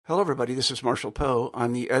Hello, everybody. This is Marshall Poe.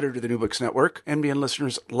 I'm the editor of the New Books Network. NBN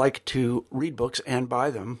listeners like to read books and buy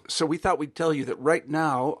them. So we thought we'd tell you that right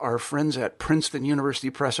now, our friends at Princeton University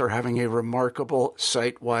Press are having a remarkable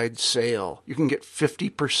site-wide sale. You can get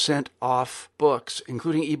 50% off books,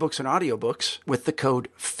 including ebooks and audiobooks, with the code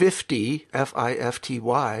 50,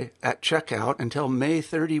 F-I-F-T-Y, at checkout until May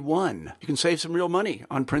 31. You can save some real money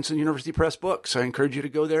on Princeton University Press books. I encourage you to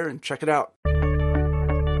go there and check it out.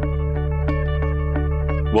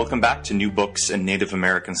 Welcome back to New Books in Native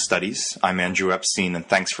American Studies. I'm Andrew Epstein, and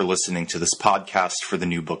thanks for listening to this podcast for the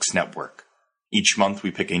New Books Network. Each month,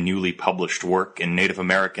 we pick a newly published work in Native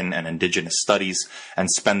American and Indigenous studies and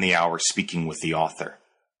spend the hour speaking with the author.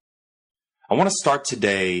 I want to start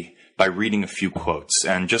today by reading a few quotes,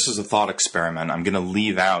 and just as a thought experiment, I'm going to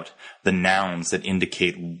leave out the nouns that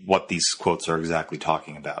indicate what these quotes are exactly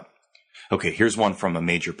talking about. Okay, here's one from a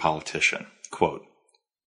major politician. Quote,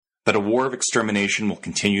 "That a war of extermination will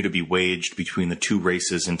continue to be waged between the two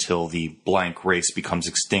races until the blank race becomes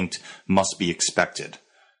extinct must be expected.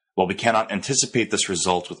 While we cannot anticipate this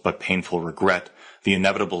result with but painful regret, the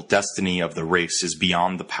inevitable destiny of the race is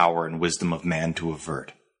beyond the power and wisdom of man to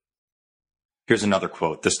avert." Here's another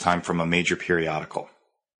quote, this time from a major periodical.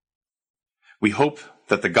 "We hope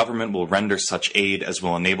that the government will render such aid as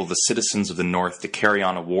will enable the citizens of the North to carry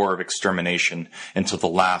on a war of extermination until the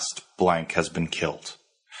last blank has been killed.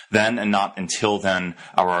 Then, and not until then,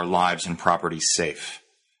 are our lives and property safe.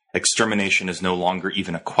 Extermination is no longer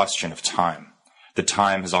even a question of time. The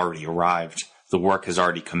time has already arrived, the work has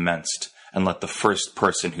already commenced, and let the first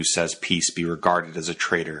person who says peace be regarded as a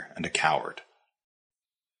traitor and a coward."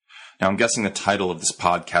 Now, I'm guessing the title of this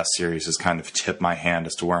podcast series has kind of tipped my hand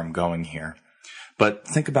as to where I'm going here. But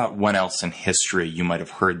think about when else in history you might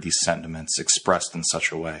have heard these sentiments expressed in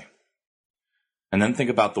such a way. And then think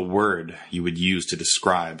about the word you would use to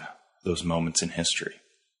describe those moments in history.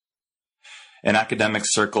 In academic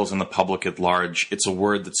circles and the public at large, it's a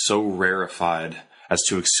word that's so rarefied as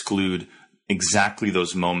to exclude exactly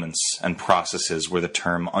those moments and processes where the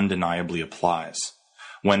term undeniably applies.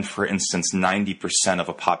 When, for instance, 90% of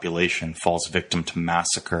a population falls victim to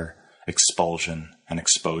massacre, expulsion, and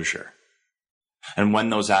exposure. And when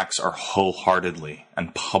those acts are wholeheartedly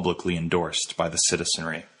and publicly endorsed by the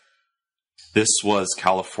citizenry. This was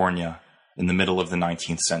California in the middle of the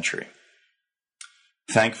 19th century.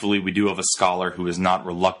 Thankfully, we do have a scholar who is not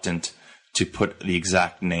reluctant to put the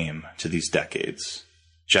exact name to these decades: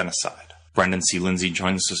 genocide. Brendan C. Lindsay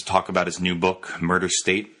joins us to talk about his new book, Murder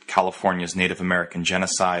State, California's Native American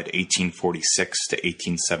Genocide, 1846 to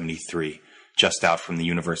 1873, just out from the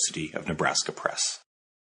University of Nebraska Press.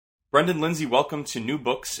 Brendan Lindsay, welcome to New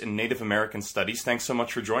Books in Native American Studies. Thanks so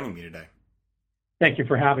much for joining me today. Thank you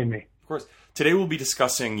for having me. Of course. Today we'll be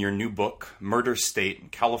discussing your new book, Murder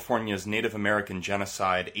State, California's Native American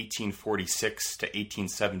Genocide, 1846 to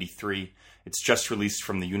 1873. It's just released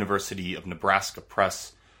from the University of Nebraska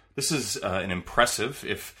Press. This is an impressive,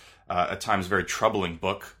 if at times very troubling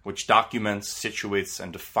book, which documents, situates,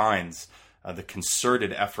 and defines the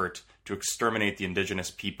concerted effort to exterminate the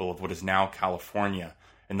indigenous people of what is now California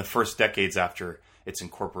in the first decades after its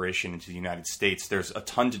incorporation into the United States. There's a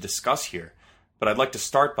ton to discuss here. But I'd like to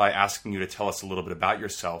start by asking you to tell us a little bit about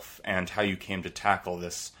yourself and how you came to tackle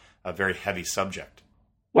this very heavy subject.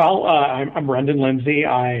 Well, I'm Brendan Lindsay.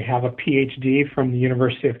 I have a PhD from the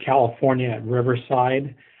University of California at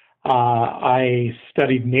Riverside. I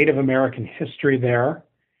studied Native American history there.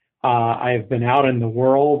 I've been out in the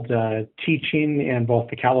world teaching in both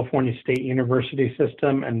the California State University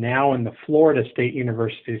system and now in the Florida State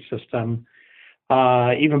University system,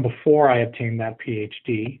 even before I obtained that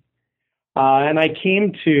PhD. And I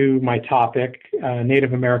came to my topic,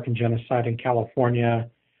 Native American genocide in California,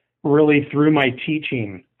 really through my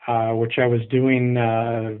teaching, which I was doing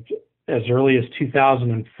as early as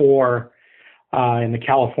 2004 in the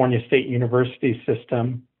California State University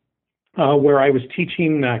system, where I was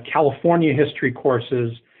teaching California history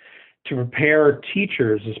courses to prepare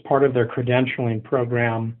teachers as part of their credentialing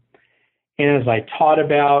program. And as I taught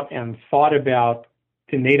about and thought about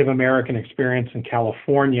the Native American experience in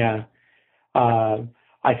California,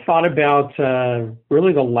 I thought about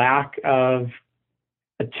really the lack of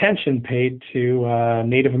attention paid to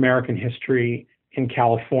Native American history in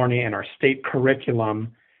California and our state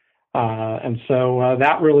curriculum. And so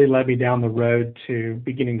that really led me down the road to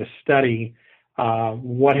beginning to study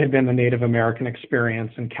what had been the Native American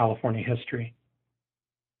experience in California history.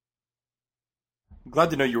 I'm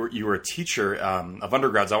glad to know you were a teacher of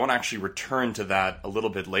undergrads. I want to actually return to that a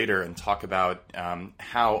little bit later and talk about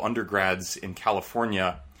how undergrads in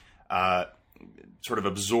California sort of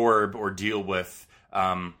absorb or deal with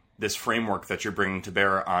this framework that you're bringing to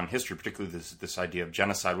bear on history, particularly this idea of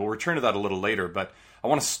genocide. We'll return to that a little later, but I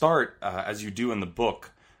want to start, as you do in the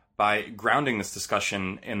book, by grounding this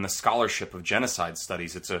discussion in the scholarship of genocide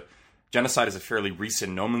studies. Genocide is a fairly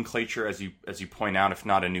recent nomenclature, as you point out, if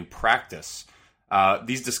not a new practice.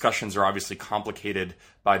 These discussions are obviously complicated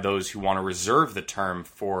by those who want to reserve the term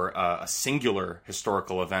for a singular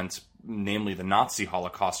historical event, namely the Nazi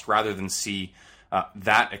Holocaust, rather than see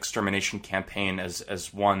that extermination campaign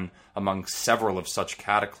as one among several of such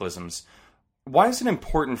cataclysms. Why is it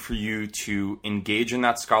important for you to engage in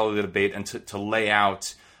that scholarly debate and to lay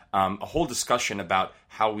out a whole discussion about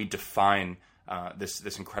how we define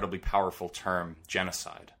this incredibly powerful term,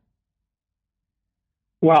 genocide?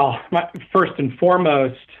 Well, first and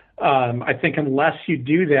foremost, I think unless you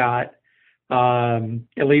do that,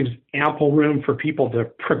 it leaves ample room for people to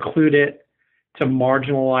preclude it, to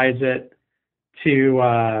marginalize it,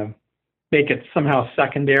 to make it somehow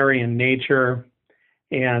secondary in nature.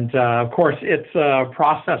 And of course, it's a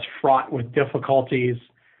process fraught with difficulties,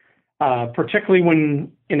 particularly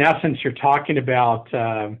when, in essence, you're talking about,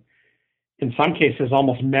 in some cases,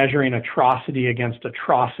 almost measuring atrocity against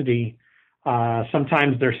atrocity.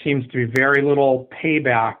 Sometimes there seems to be very little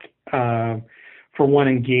payback for one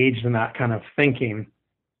engaged in that kind of thinking.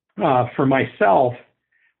 For myself,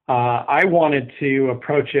 I wanted to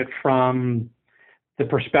approach it from the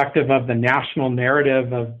perspective of the national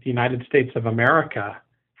narrative of the United States of America,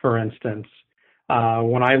 for instance.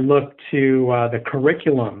 When I looked to the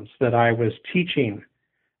curriculums that I was teaching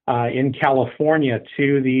in California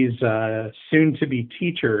to these soon-to-be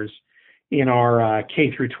teachers in our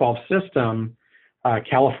K through 12 system,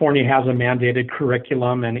 California has a mandated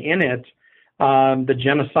curriculum, and in it, the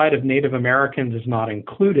genocide of Native Americans is not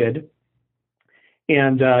included.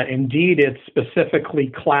 And indeed, it's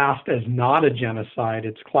specifically classed as not a genocide.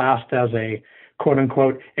 It's classed as a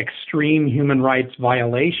quote-unquote extreme human rights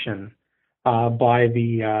violation by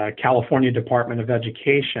the California Department of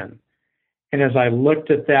Education. And as I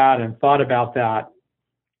looked at that and thought about that,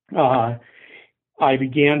 I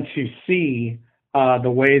began to see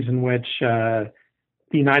the ways in which the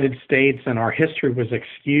United States and our history was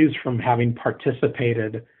excused from having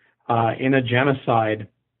participated in a genocide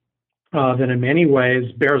that in many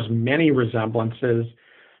ways bears many resemblances,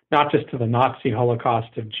 not just to the Nazi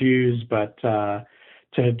Holocaust of Jews, but to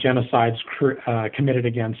genocides committed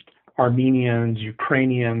against Armenians,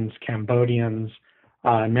 Ukrainians, Cambodians,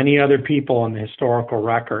 many other people in the historical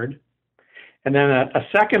record. And then a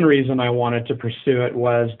second reason I wanted to pursue it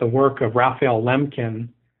was the work of Raphael Lemkin,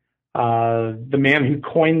 the man who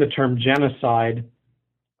coined the term genocide.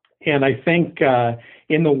 And I think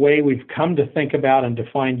in the way we've come to think about and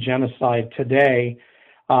define genocide today,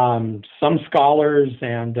 some scholars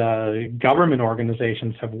and government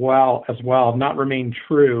organizations have not remained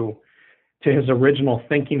true to his original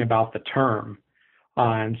thinking about the term.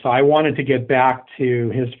 And so I wanted to get back to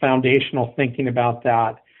his foundational thinking about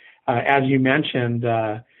that. As you mentioned,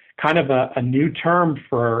 kind of a new term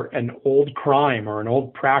for an old crime or an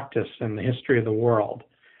old practice in the history of the world.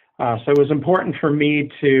 So it was important for me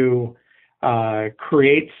to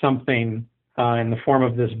create something in the form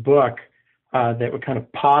of this book that would kind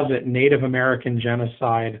of posit Native American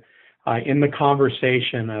genocide in the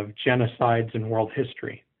conversation of genocides in world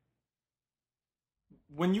history.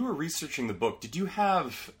 When you were researching the book, did you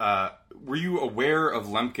have, were you aware of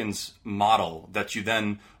Lemkin's model that you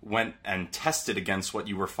then went and tested against what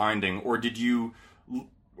you were finding, or did you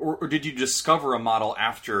discover a model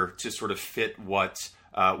after to sort of fit what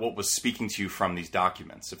was speaking to you from these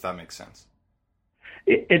documents, if that makes sense?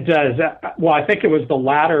 It does. Well, I think it was the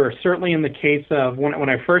latter, certainly in the case of when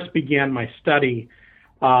I first began my study,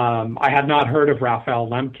 I had not heard of Raphael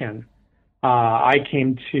Lemkin. I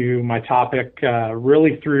came to my topic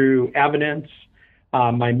really through evidence.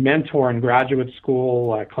 My mentor in graduate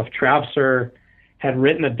school, Cliff Traveser, had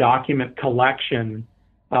written a document collection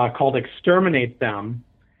called Exterminate Them,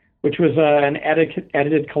 which was an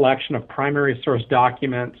edited collection of primary source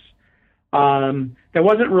documents that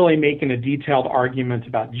wasn't really making a detailed argument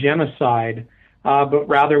about genocide, but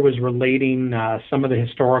rather was relating some of the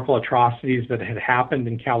historical atrocities that had happened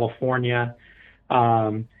in California,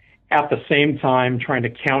 at the same time trying to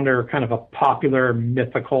counter kind of a popular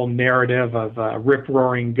mythical narrative of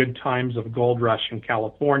rip-roaring good times of gold rush in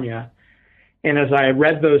California. And as I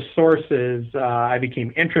read those sources, I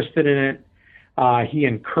became interested in it. He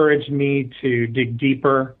encouraged me to dig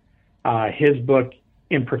deeper. His book,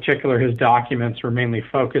 in particular, his documents were mainly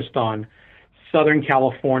focused on Southern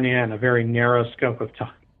California and a very narrow scope of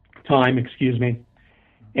time,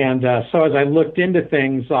 And so as I looked into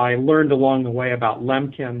things, I learned along the way about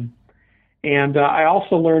Lemkin. And I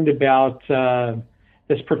also learned about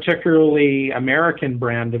this particularly American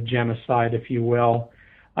brand of genocide, if you will,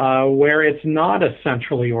 where it's not a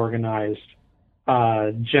centrally organized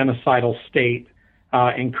genocidal state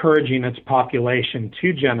encouraging its population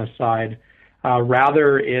to genocide.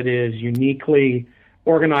 Rather, it is uniquely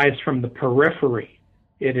organized from the periphery.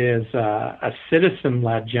 It is a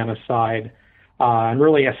citizen-led genocide and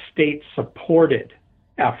really a state-supported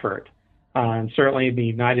effort. And certainly the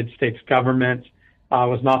United States government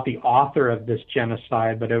was not the author of this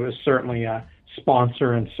genocide, but it was certainly a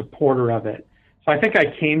sponsor and supporter of it. So I think I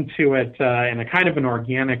came to it in a kind of an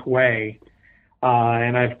organic way,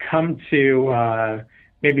 and I've come to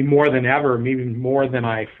maybe more than ever, maybe more than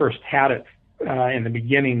I first had it in the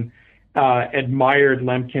beginning, admired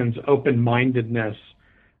Lemkin's open-mindedness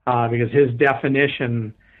because his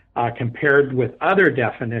definition, compared with other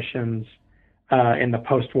definitions in the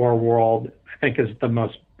post-war world, I think is the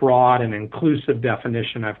most broad and inclusive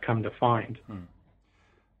definition I've come to find.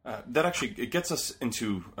 That actually it gets us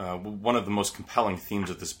into one of the most compelling themes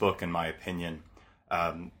of this book, in my opinion.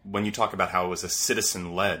 When you talk about how it was a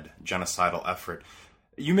citizen-led genocidal effort,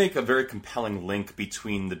 you make a very compelling link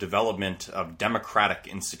between the development of democratic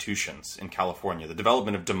institutions in California, the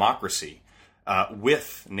development of democracy,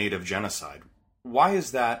 with Native genocide. Why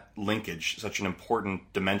is that linkage such an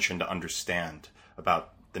important dimension to understand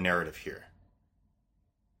about the narrative here?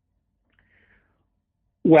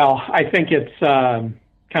 Well, I think it's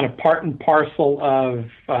kind of part and parcel of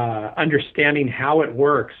understanding how it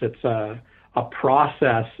works. It's a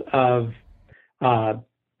process of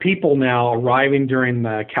people now arriving during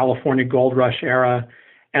the California Gold Rush era,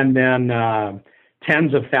 and then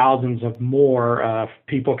tens of thousands of more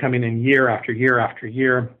people coming in year after year after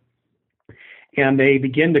year. And they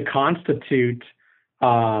begin to constitute,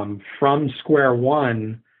 from square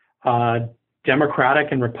one,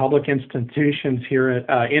 democratic and republic institutions here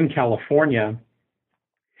in California.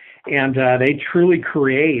 And they truly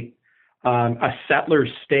create a settler's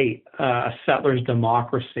state, a settler's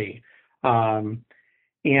democracy. And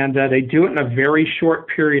they do it in a very short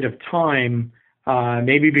period of time,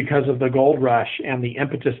 maybe because of the gold rush and the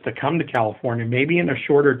impetus to come to California, maybe in a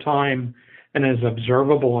shorter time than is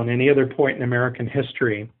observable in any other point in American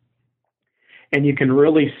history. And you can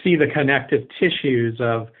really see the connective tissues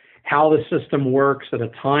of how the system works at a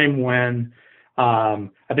time when I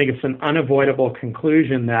think it's an unavoidable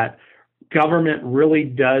conclusion that government really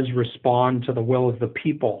does respond to the will of the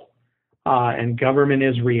people, and government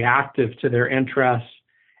is reactive to their interests.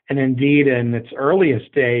 And indeed, in its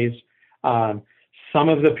earliest days, some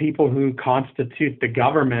of the people who constitute the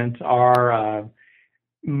government are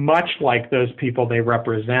much like those people they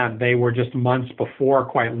represent. They were just months before,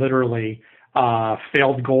 quite literally,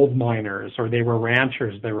 failed gold miners, or they were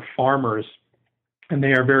ranchers, they were farmers, and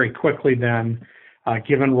they are very quickly then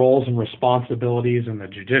given roles and responsibilities in the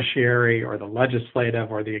judiciary or the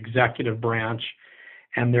legislative or the executive branch,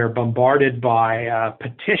 and they're bombarded by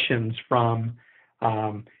petitions from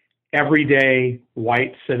everyday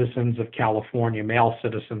white citizens of California, male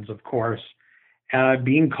citizens, of course,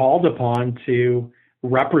 being called upon to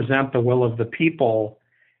represent the will of the people.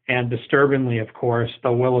 And disturbingly, of course,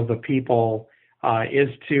 the will of the people is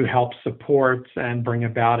to help support and bring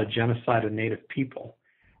about a genocide of Native people.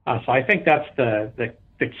 So I think that's the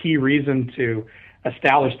key reason to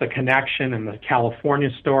establish the connection in the California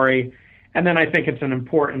story. And then I think it's an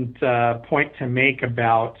important point to make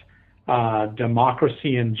about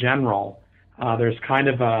democracy in general. There's kind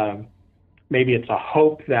of maybe it's a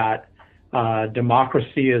hope that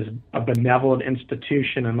democracy is a benevolent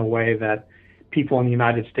institution in the way that people in the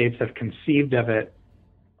United States have conceived of it.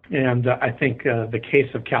 And I think the case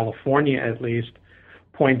of California, at least,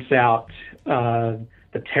 points out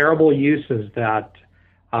the terrible uses that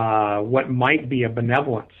what might be a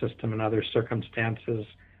benevolent system in other circumstances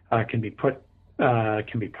can be put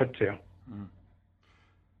to.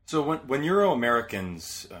 So when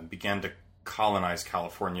Euro-Americans began to colonize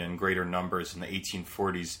California in greater numbers in the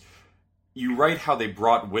 1840s, you write how they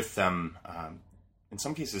brought with them, in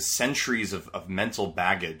some cases, centuries of mental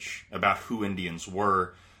baggage about who Indians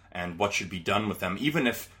were and what should be done with them, even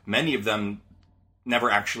if many of them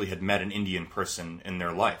never actually had met an Indian person in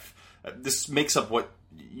their life. This makes up what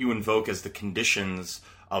you invoke as the conditions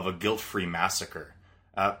of a guilt-free massacre.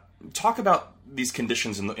 Talk about these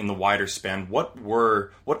conditions in the wider span. What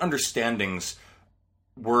understandings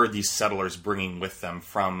were these settlers bringing with them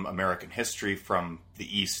from American history, from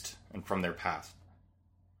the East, and from their past?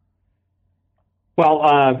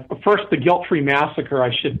 Well, first, the guilt-free massacre,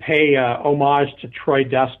 I should pay homage to Troy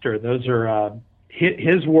Dester. Those are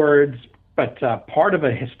his words, but part of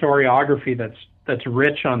a historiography that's that's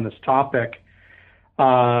rich on this topic,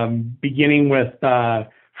 beginning with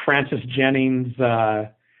Francis Jennings'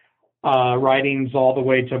 writings all the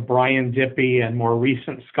way to Brian Dippy and more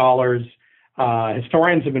recent scholars.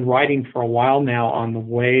 Historians have been writing for a while now on the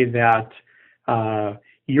way that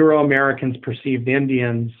Euro-Americans perceived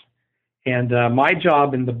Indians. And my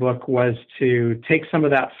job in the book was to take some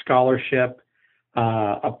of that scholarship,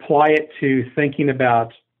 apply it to thinking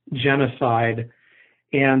about genocide.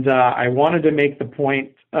 And I wanted to make the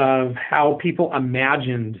point of how people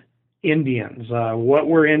imagined Indians. What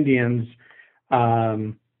were Indians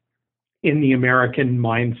in the American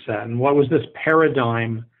mindset? And what was this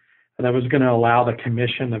paradigm that was going to allow the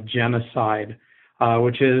commission of genocide,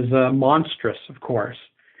 which is monstrous, of course.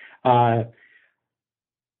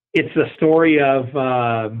 It's a story of,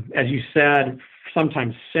 as you said,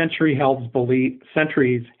 sometimes centuries-held beliefs,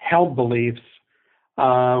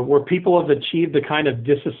 where people have achieved a kind of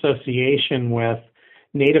disassociation with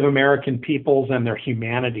Native American peoples and their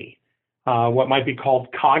humanity, what might be called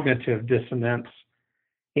cognitive dissonance.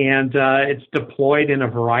 And it's deployed in a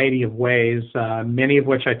variety of ways, many of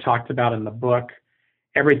which I talked about in the book,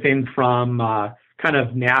 everything from kind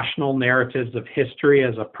of national narratives of history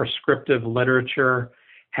as a prescriptive literature,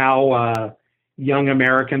 how young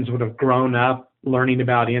Americans would have grown up learning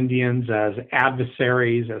about Indians as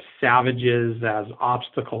adversaries, as savages, as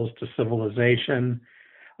obstacles to civilization,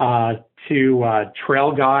 to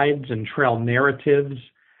trail guides and trail narratives,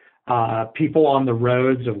 people on the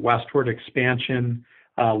roads of westward expansion,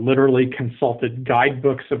 literally consulted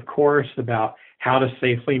guidebooks, of course, about how to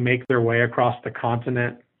safely make their way across the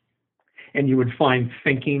continent. And you would find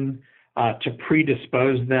thinking to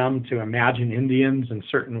predispose them to imagine Indians in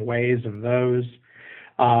certain ways in those.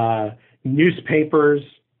 Newspapers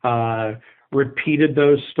repeated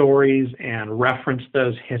those stories and referenced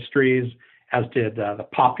those histories, as did the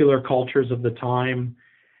popular cultures of the time.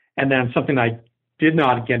 And then something I did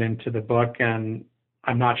not get into the book, and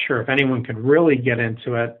I'm not sure if anyone could really get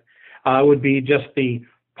into it, would be just the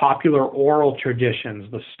popular oral traditions,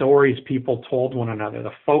 the stories people told one another,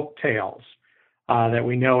 the folk tales that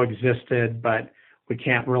we know existed, but we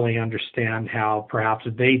can't really understand how perhaps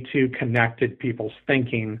they too connected people's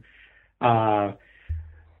thinking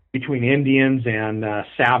between Indians and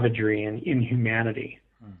savagery and inhumanity.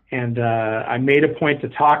 And I made a point to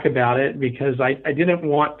talk about it because I didn't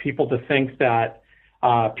want people to think that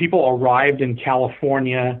people arrived in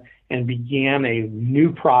California and began a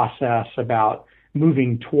new process about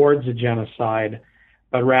moving towards a genocide,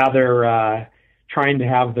 but rather trying to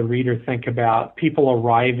have the reader think about people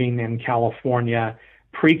arriving in California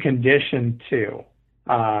preconditioned to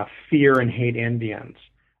fear and hate Indians,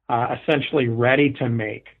 essentially ready to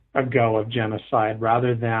make a go of genocide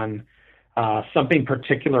rather than something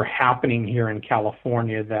particular happening here in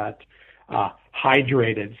California that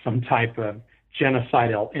hydrated some type of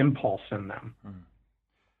genocidal impulse in them.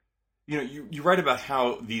 You know, you write about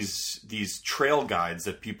how these trail guides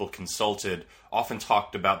that people consulted often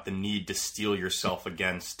talked about the need to steel yourself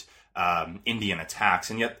against Indian attacks,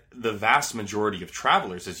 and yet the vast majority of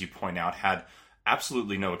travelers, as you point out, had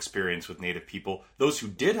absolutely no experience with Native people. Those who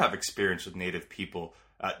did have experience with Native people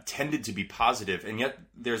tended to be positive, and yet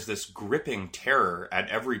there's this gripping terror at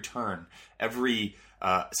every turn, every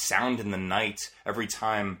sound in the night, every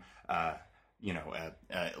time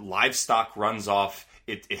livestock runs off.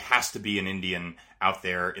 It has to be an Indian out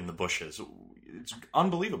there in the bushes. It's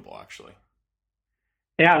unbelievable, actually.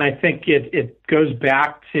 Yeah, and I think it goes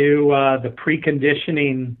back to the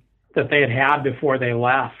preconditioning that they had before they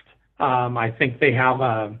left. I think they have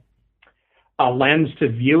a lens to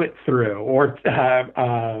view it through, or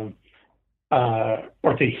to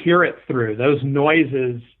hear it through. Those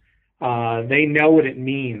noises, they know what it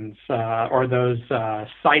means, or those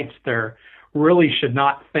sights they're really should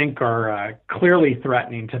not think are clearly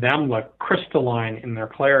threatening. To them look crystalline in their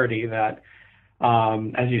clarity, that,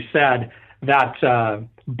 as you said, that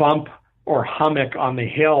bump or hummock on the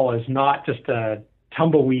hill is not just a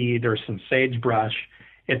tumbleweed or some sagebrush.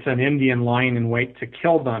 It's an Indian lying in wait to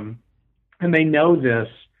kill them. And they know this,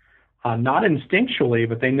 not instinctually,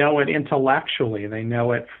 but they know it intellectually. They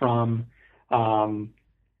know it from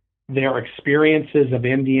their experiences of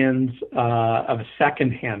Indians of a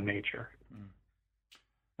secondhand nature.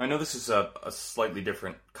 I know this is a slightly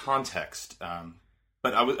different context,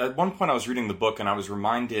 but at one point I was reading the book and I was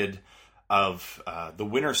reminded of the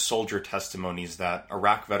Winter Soldier testimonies that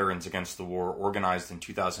Iraq Veterans Against the War organized in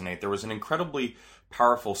 2008. There was an incredibly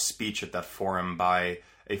powerful speech at that forum by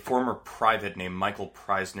a former private named Michael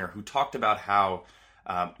Preisner, who talked about how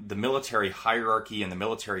the military hierarchy and the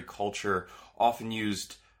military culture often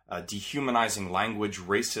used dehumanizing language,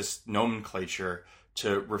 racist nomenclature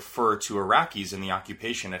to refer to Iraqis in the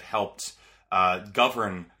occupation. It helped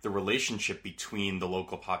govern the relationship between the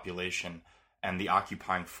local population and the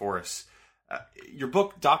occupying force. Your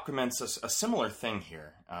book documents a similar thing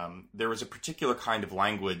here. There was a particular kind of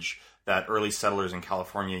language that early settlers in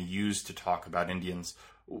California used to talk about Indians.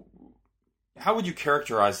 How would you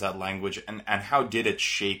characterize that language, and how did it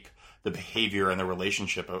shape the behavior and the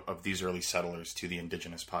relationship of these early settlers to the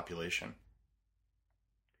indigenous population?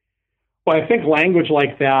 Well, I think language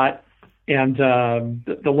like that and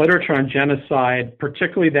the literature on genocide,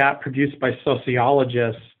 particularly that produced by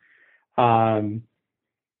sociologists,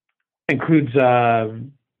 includes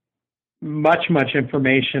much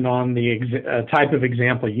information on the type of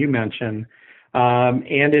example you mentioned.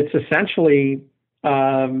 And it's essentially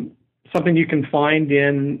something you can find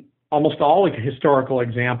in almost all historical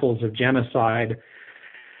examples of genocide.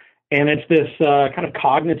 And it's this kind of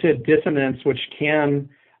cognitive dissonance, which can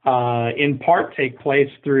in part take place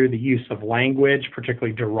through the use of language,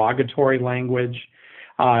 particularly derogatory language.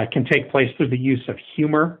 It can take place through the use of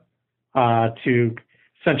humor to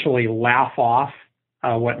essentially laugh off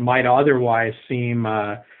what might otherwise seem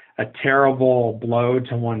a terrible blow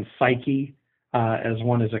to one's psyche as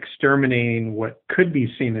one is exterminating what could be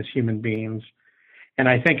seen as human beings. And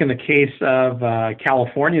I think in the case of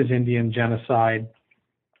California's Indian genocide,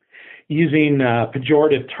 using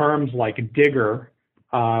pejorative terms like digger,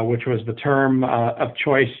 which was the term of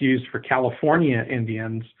choice used for California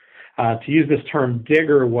Indians, to use this term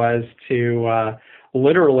digger was to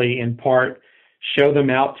literally, in part, show them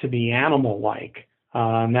out to be animal-like.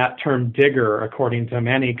 And that term digger, according to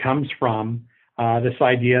many, comes from this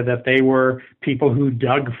idea that they were people who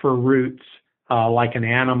dug for roots like an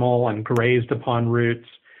animal and grazed upon roots.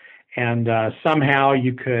 And somehow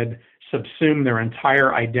you could subsume their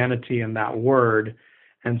entire identity in that word.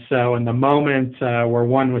 And so in the moment where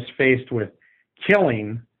one was faced with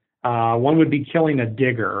killing, one would be killing a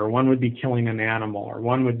digger, or one would be killing an animal, or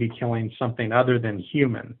one would be killing something other than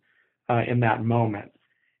human in that moment.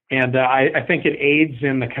 And I think it aids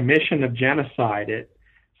in the commission of genocide. It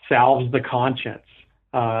salves the conscience,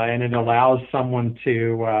 and it allows someone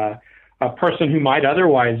to, a person who might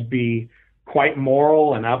otherwise be quite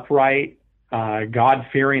moral and upright,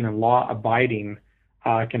 God-fearing and law-abiding,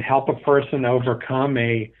 can help a person overcome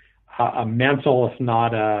a mental, if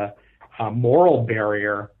not a moral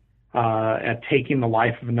barrier at taking the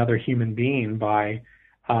life of another human being by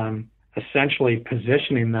essentially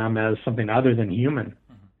positioning them as something other than human.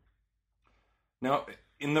 Now,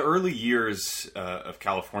 in the early years of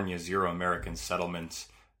California's Euro-American settlement,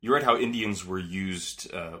 you read how Indians were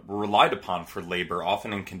relied upon for labor,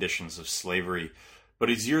 often in conditions of slavery. But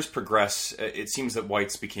as years progress, it seems that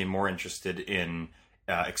whites became more interested in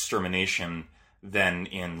extermination than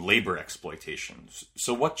in labor exploitation.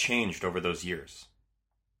 So what changed over those years?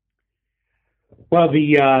 Well,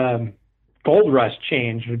 the gold rush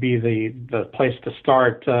change would be the place to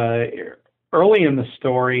start. Early in the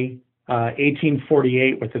story,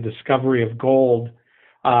 1848, with the discovery of gold,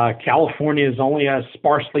 California is only a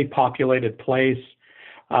sparsely populated place.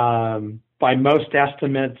 By most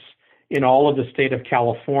estimates, in all of the state of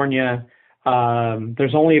California,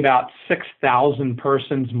 there's only about 6,000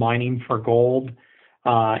 persons mining for gold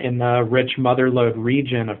in the rich Mother Lode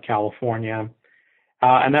region of California.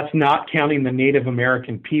 And that's not counting the Native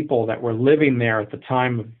American people that were living there at the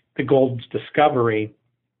time of the gold's discovery.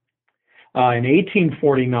 In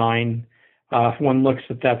 1849, if one looks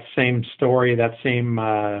at that same story, that same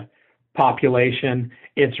population,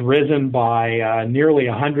 it's risen by nearly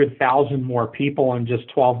 100,000 more people in just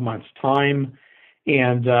 12 months' time.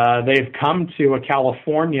 And they've come to a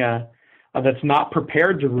California that's not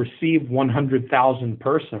prepared to receive 100,000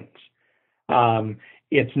 persons.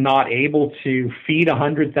 It's not able to feed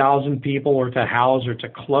 100,000 people or to house or to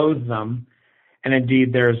clothe them. And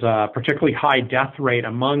indeed, there's a particularly high death rate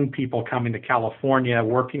among people coming to California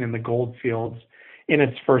working in the gold fields in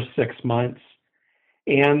its first 6 months.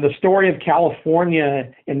 And the story of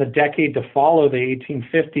California in the decade to follow, the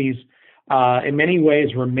 1850s, in many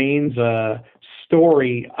ways remains a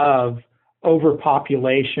story of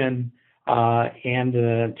overpopulation and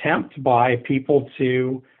an attempt by people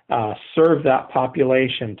to serve that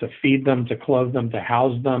population, to feed them, to clothe them, to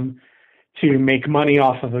house them, to make money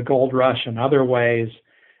off of the gold rush in other ways.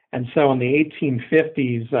 And so in the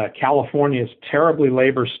 1850s, California is terribly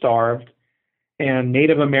labor-starved, and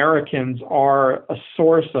Native Americans are a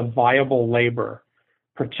source of viable labor,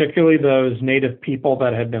 particularly those Native people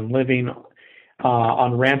that had been living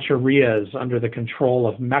on rancherias under the control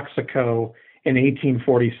of Mexico in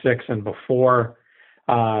 1846 and before.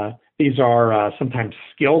 These are sometimes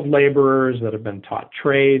skilled laborers that have been taught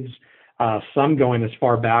trades, some going as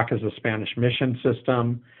far back as the Spanish mission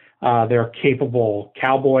system. They're capable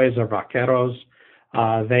cowboys or vaqueros.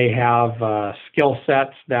 They have skill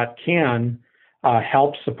sets that can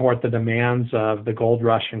help support the demands of the gold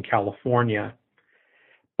rush in California.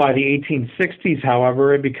 By the 1860s,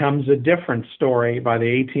 however, it becomes a different story. By the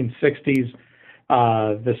 1860s,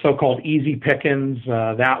 the so-called easy pickings,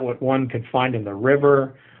 that what one could find in the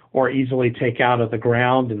river or easily take out of the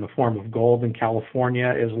ground in the form of gold in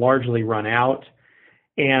California, is largely run out.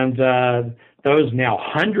 And those now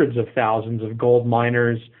hundreds of thousands of gold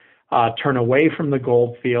miners turn away from the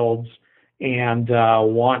gold fields and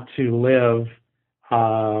want to live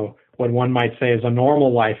what one might say is a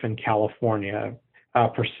normal life in California,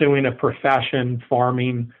 pursuing a profession,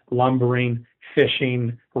 farming, lumbering,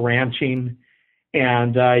 fishing, ranching.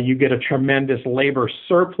 And you get a tremendous labor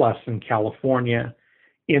surplus in California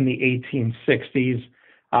in the 1860s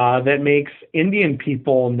that makes Indian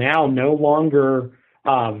people now no longer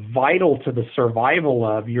vital to the survival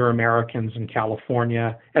of Euro-Americans in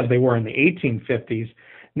California as they were in the 1850s.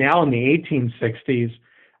 Now in the 1860s,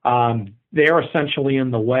 they're essentially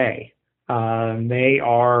in the way. They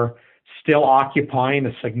are still occupying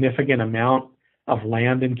a significant amount of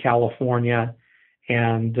land in California,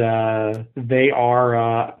 and they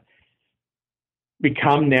are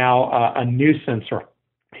become now a nuisance or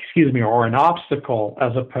an obstacle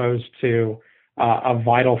as opposed to a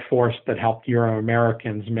vital force that helped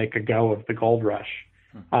Euro-Americans make a go of the gold rush.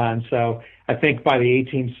 And so I think by the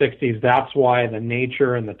 1860s, that's why the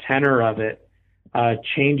nature and the tenor of it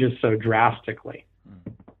changes so drastically.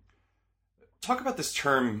 Talk about this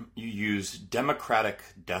term you use, Democratic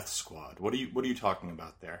Death Squad. What are you talking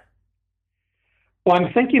about there? Well,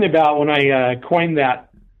 I'm thinking about when I coined that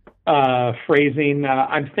phrasing,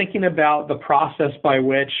 I'm thinking about the process by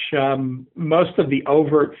which most of the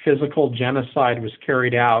overt physical genocide was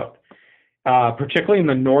carried out, particularly in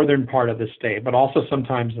the northern part of the state, but also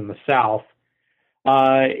sometimes in the south.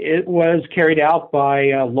 It was carried out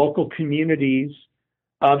by local communities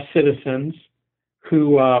of citizens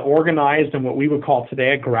who organized in what we would call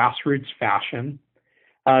today a grassroots fashion.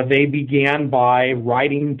 They began by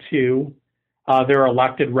writing to their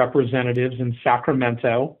elected representatives in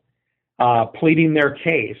Sacramento, pleading their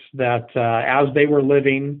case that as they were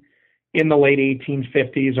living in the late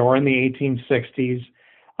 1850s or in the 1860s,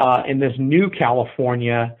 in this new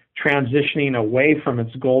California, transitioning away from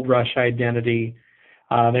its gold rush identity,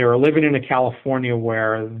 they were living in a California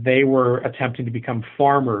where they were attempting to become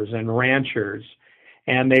farmers and ranchers,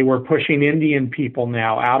 and they were pushing Indian people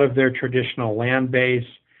now out of their traditional land base.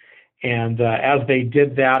 And as they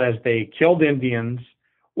did that, as they killed Indians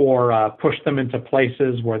or pushed them into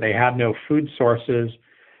places where they had no food sources,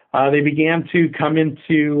 they began to come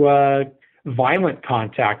into violent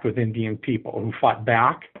contact with Indian people who fought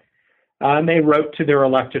back. And they wrote to their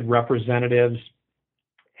elected representatives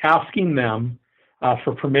asking them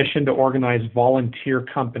for permission to organize volunteer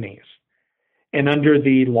companies. And under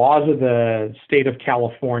the laws of the state of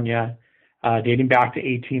California, dating back to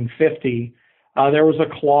 1850, there was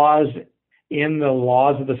a clause in the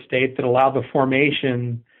laws of the state that allowed the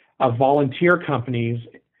formation of volunteer companies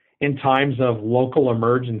in times of local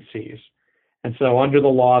emergencies. And so under the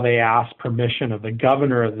law, they asked permission of the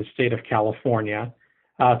governor of the state of California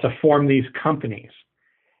to form these companies.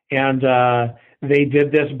 And they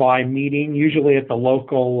did this by meeting usually at the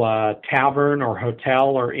local tavern or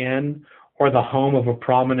hotel or inn or the home of a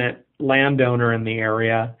prominent landowner in the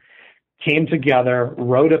area, came together,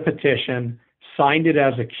 wrote a petition, signed it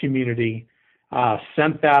as a community,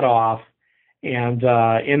 sent that off, and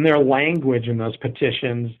in their language in those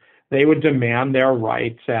petitions, they would demand their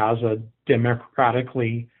rights as a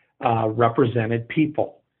democratically represented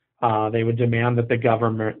people. They would demand that the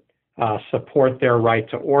government support their right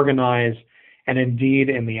to organize, and indeed,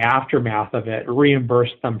 in the aftermath of it,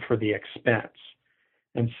 reimburse them for the expense.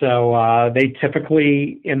 And so they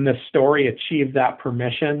typically, in this story, achieved that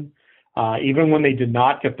permission. Even when they did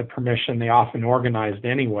not get the permission, they often organized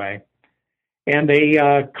anyway. And they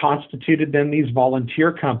constituted then these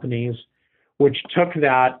volunteer companies, which took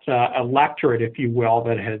that electorate, if you will,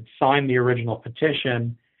 that had signed the original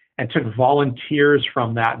petition and took volunteers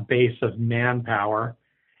from that base of manpower.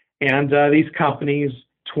 And these companies,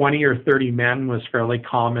 20 or 30 men was fairly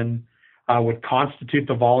common, would constitute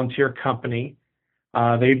the volunteer company.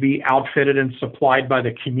 They'd be outfitted and supplied by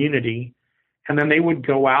the community. And then they would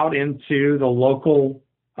go out into the local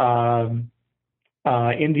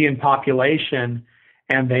Indian population,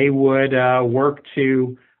 and they would work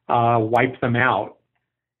to wipe them out.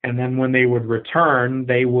 And then when they would return,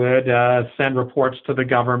 they would send reports to the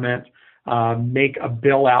government, make a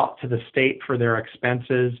bill out to the state for their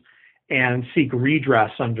expenses, and seek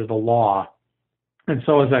redress under the law. And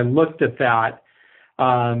so as I looked at that,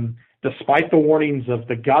 despite the warnings of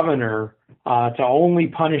the governor to only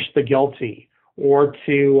punish the guilty or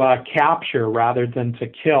to capture rather than to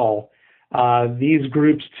kill, these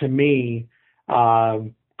groups to me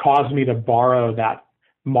caused me to borrow that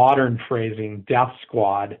modern phrasing, death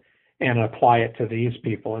squad, and apply it to these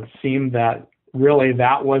people. It seemed that really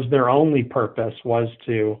that was their only purpose, was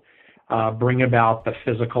to bring about the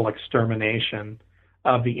physical extermination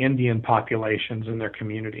of the Indian populations in their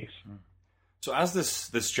communities. So as this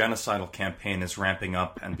genocidal campaign is ramping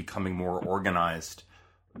up and becoming more organized,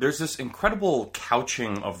 there's this incredible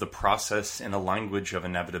couching of the process in a language of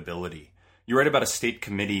inevitability. You write about a state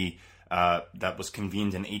committee that was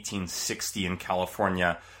convened in 1860 in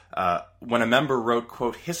California, when a member wrote,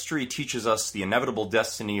 quote, "History teaches us the inevitable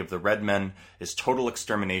destiny of the red men is total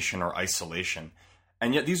extermination or isolation."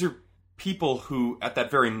 And yet these are people who, at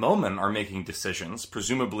that very moment, are making decisions.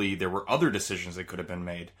 Presumably there were other decisions that could have been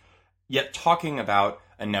made. Yet talking about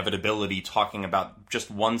inevitability, talking about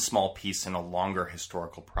just one small piece in a longer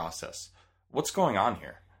historical process. What's going on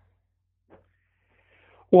here?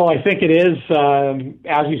 Well, I think it is,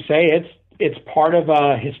 as you say, it's part of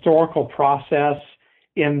a historical process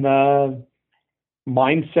in the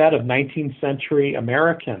mindset of 19th century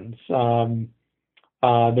Americans.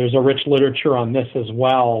 There's a rich literature on this as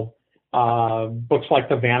well. Books like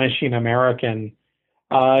The Vanishing American.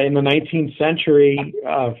 In the 19th century,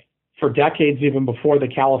 for decades, even before the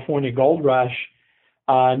California Gold Rush,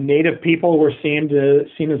 Native people were seen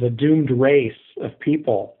as a doomed race of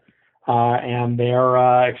people. And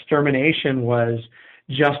their extermination was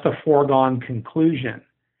just a foregone conclusion.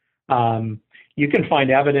 You can find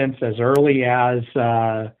evidence as early as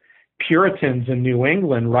Puritans in New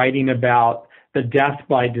England writing about the death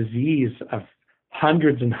by disease of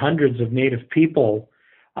hundreds and hundreds of Native people,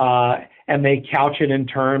 and they couch it in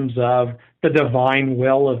terms of the divine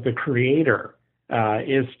will of the Creator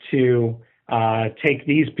is to take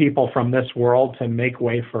these people from this world to make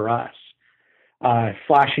way for us.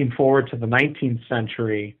 Flashing forward to the 19th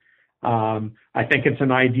century, I think it's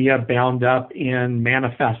an idea bound up in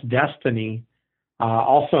Manifest Destiny.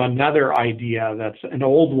 Also another idea that's an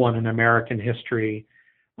old one in American history,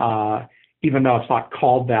 even though it's not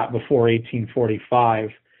called that before 1845.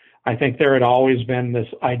 I think there had always been this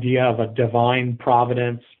idea of a divine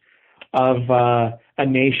providence, of a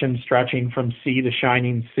nation stretching from sea to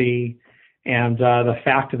shining sea. And the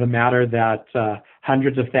fact of the matter that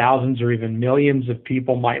hundreds of thousands or even millions of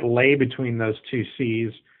people might lay between those two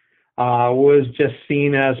seas was just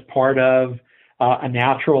seen as part of a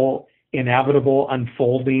natural, inevitable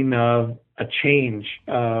unfolding of a change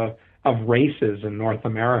of races in North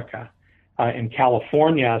America. In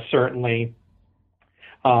California, certainly,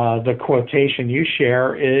 the quotation you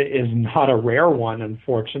share is not a rare one,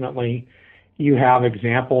 unfortunately. You have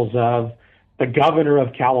examples of the governor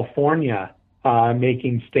of California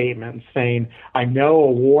making statements saying, "I know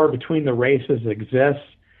a war between the races exists,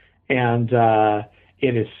 and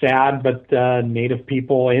it is sad, but Native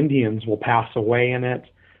people, Indians, will pass away in it."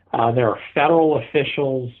 There are federal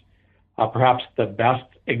officials. Perhaps the best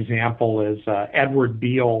example is Edward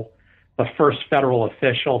Beale, the first federal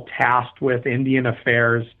official tasked with Indian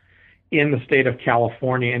affairs in the state of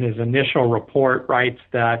California. In his initial report, writes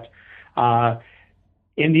that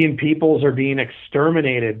Indian peoples are being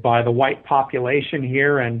exterminated by the white population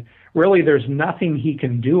here, and really there's nothing he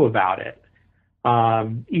can do about it,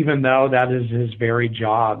 even though that is his very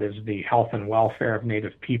job, is the health and welfare of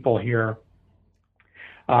Native people here.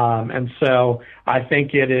 And so I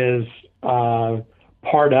think it is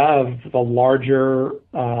part of the larger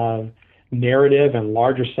narrative and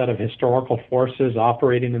larger set of historical forces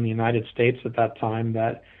operating in the United States at that time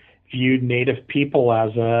that viewed Native people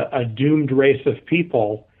as a doomed race of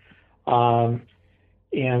people.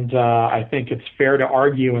 And I think it's fair to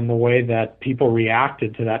argue in the way that people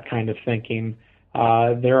reacted to that kind of thinking.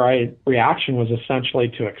 Their reaction was essentially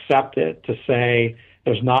to accept it, to say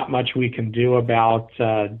there's not much we can do about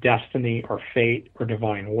destiny or fate or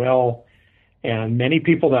divine will. And many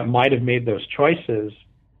people that might have made those choices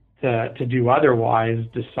to do otherwise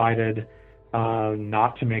decided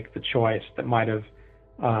not to make the choice that might have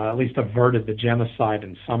at least averted the genocide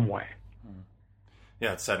in some way.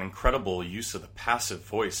 Yeah, it's that incredible use of the passive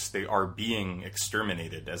voice. They are being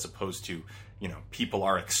exterminated as opposed to, people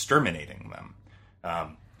are exterminating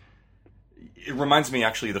them. It reminds me,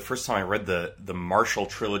 actually, the first time I read the Marshall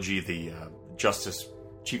trilogy, the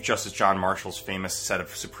Chief Justice John Marshall's famous set of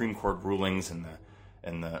Supreme Court rulings in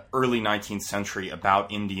the early 19th century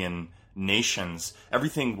about Indian nations,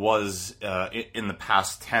 everything was in the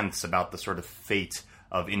past tense about the sort of fate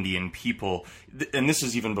of Indian people. And this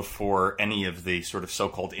is even before any of the sort of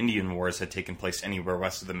so-called Indian wars had taken place anywhere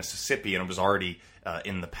west of the Mississippi, and it was already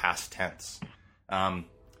in the past tense. I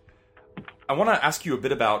want to ask you a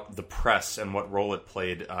bit about the press and what role it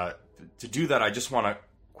played. To do that, I just want to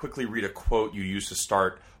quickly read a quote you used to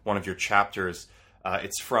start one of your chapters.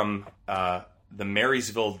 It's from the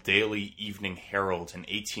Marysville Daily Evening Herald in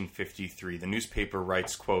 1853. The newspaper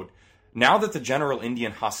writes, quote, "Now that the general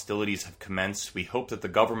Indian hostilities have commenced, we hope that the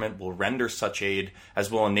government will render such aid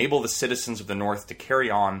as will enable the citizens of the North to carry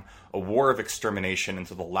on a war of extermination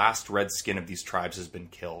until the last red skin of these tribes has been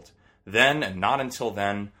killed. Then, and not until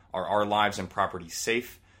then, are our lives and property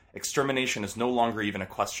safe. Extermination is no longer even a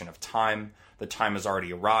question of time. The time has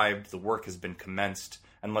already arrived, the work has been commenced,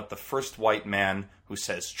 and let the first white man who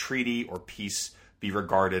says treaty or peace be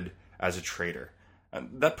regarded as a traitor."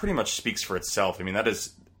 That pretty much speaks for itself. I mean,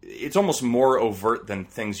 it's almost more overt than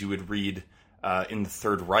things you would read in the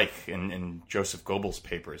Third Reich in Joseph Goebbels'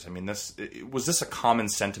 papers. I mean, was this a common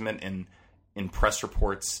sentiment in press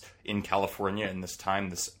reports in California in this time,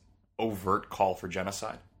 this overt call for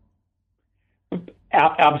genocide?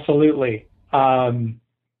 Absolutely. My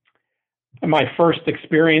first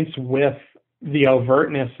experience with the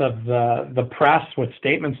overtness of the press with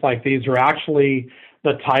statements like these are actually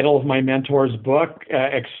the title of my mentor's book,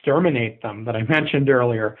 Exterminate Them, that I mentioned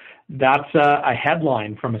earlier. That's a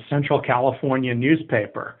headline from a Central California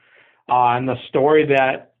newspaper. And the story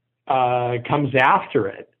that comes after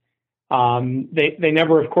it, they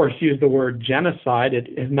never, of course, use the word genocide.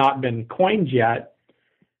 It has not been coined yet.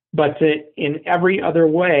 But in every other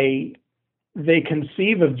way, they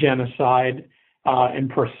conceive of genocide in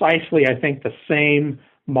precisely, I think, the same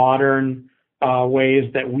modern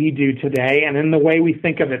ways that we do today, and in the way we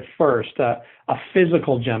think of it first, a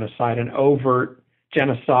physical genocide, an overt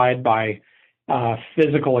genocide by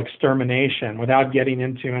physical extermination, without getting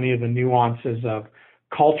into any of the nuances of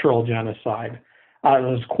cultural genocide. It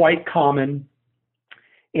was quite common.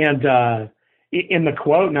 And in the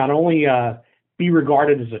quote, not only be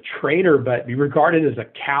regarded as a traitor, but be regarded as a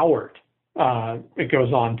coward, it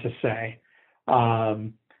goes on to say.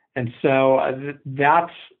 And so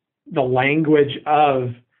that's the language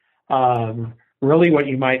of really what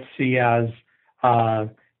you might see as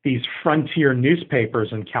these frontier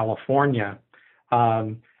newspapers in California.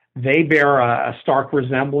 They bear a stark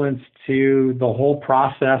resemblance to the whole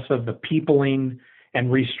process of the peopling and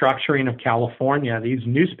restructuring of California. These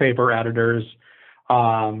newspaper editors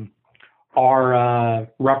are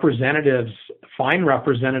representatives, fine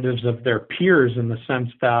representatives of their peers, in the sense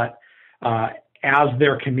that as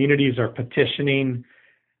their communities are petitioning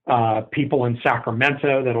people in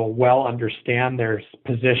Sacramento that will well understand their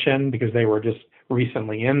position because they were just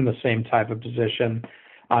recently in the same type of position,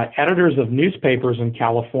 editors of newspapers in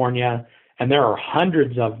California, and there are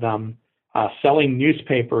hundreds of them, selling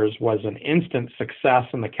newspapers was an instant success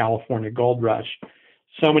in the California gold rush.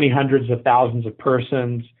 So many hundreds of thousands of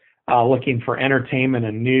persons looking for entertainment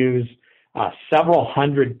and news. Several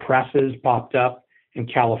hundred presses popped up in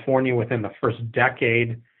California within the first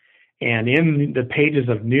decade. And in the pages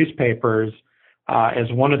of newspapers,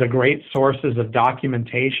 as one of the great sources of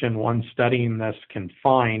documentation one studying this can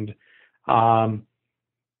find,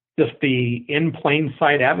 just the in plain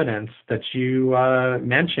sight evidence that you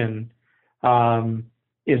mentioned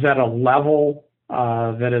is at a level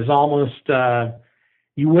that is almost,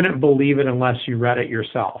 you wouldn't believe it unless you read it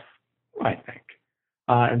yourself, I think.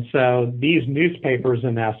 And so these newspapers,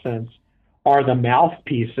 in essence, are the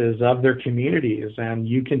mouthpieces of their communities, and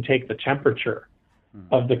you can take the temperature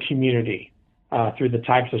of the community through the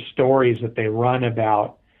types of stories that they run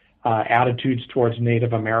about attitudes towards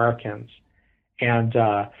Native Americans. And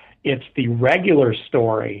it's the regular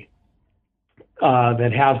story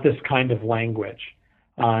that has this kind of language.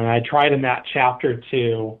 And I tried in that chapter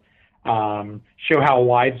to show how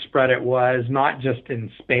widespread it was, not just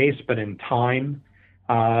in space, but in time.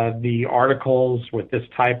 The articles with this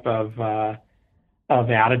type of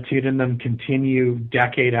attitude in them continue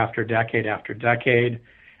decade after decade after decade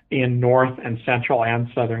in North and Central and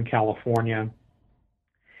Southern California.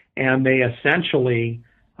 And they essentially,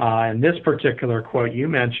 in this particular quote you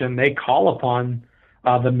mentioned, they call upon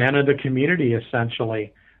the men of the community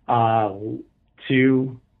essentially to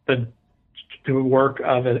work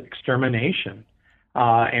of extermination.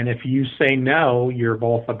 And if you say no, you're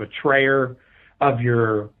both a betrayer of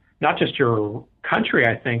not just your country,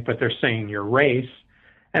 I think, but they're saying your race,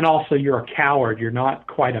 and also you're a coward. You're not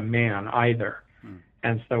quite a man either.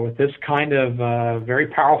 And so with this kind of very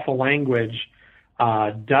powerful language,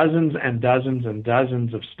 dozens and dozens and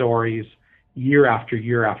dozens of stories year after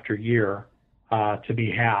year after year to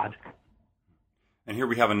be had. And here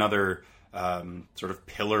we have another sort of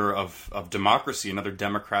pillar of democracy, another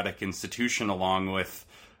democratic institution, along with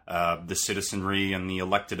the citizenry and the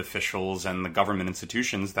elected officials and the government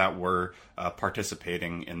institutions that were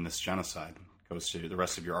participating in this genocide. Goes to the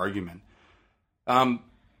rest of your argument.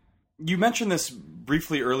 You mentioned this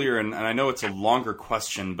briefly earlier, and I know it's a longer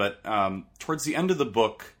question, but towards the end of the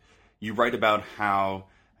book, you write about how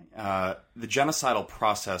the genocidal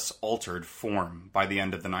process altered form by the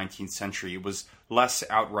end of the 19th century. It was less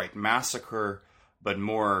outright massacre, but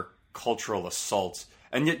more cultural assault.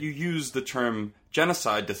 And yet you use the term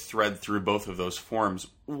genocide to thread through both of those forms.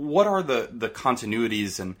 What are the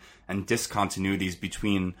continuities and discontinuities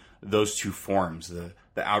between those two forms, the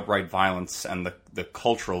outright violence and the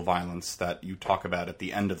cultural violence that you talk about at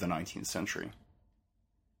the end of the 19th century?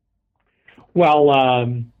 Well,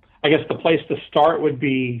 I guess the place to start would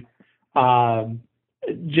be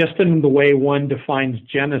just in the way one defines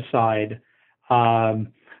genocide.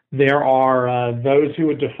 There are those who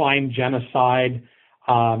would define genocide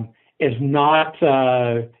as not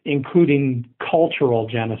including cultural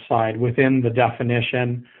genocide within the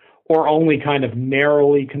definition, or only kind of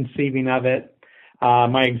narrowly conceiving of it.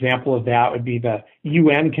 My example of that would be the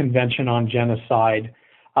UN Convention on Genocide.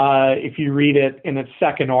 If you read it in its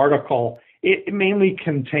second article, it mainly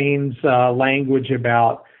contains language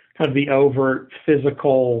about kind of the overt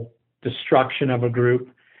physical destruction of a group,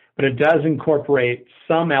 but it does incorporate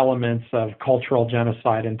some elements of cultural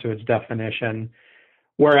genocide into its definition.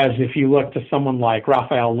 Whereas if you look to someone like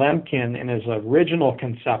Raphael Lemkin in his original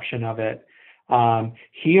conception of it,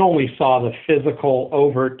 he only saw the physical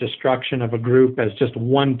overt destruction of a group as just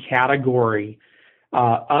one category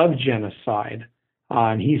of genocide.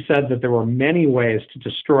 And he said that there were many ways to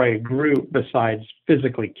destroy a group besides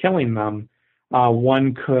physically killing them.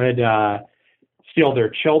 One could steal their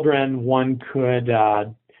children. One could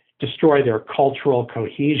destroy their cultural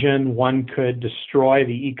cohesion. One could destroy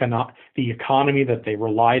the economy that they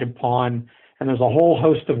relied upon. And there's a whole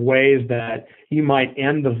host of ways that you might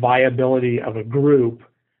end the viability of a group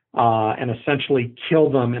and essentially kill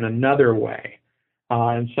them in another way.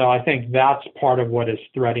 And so I think that's part of what is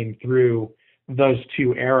threading through those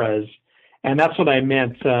two eras. And that's what I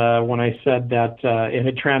meant when I said that it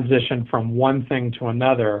had transitioned from one thing to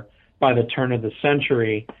another by the turn of the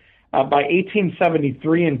century. By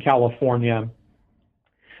 1873 in California,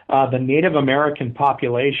 the Native American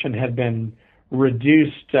population had been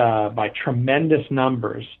reduced by tremendous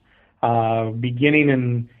numbers. Beginning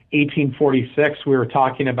in 1846, we were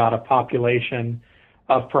talking about a population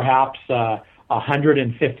of perhaps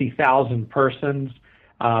 150,000 persons.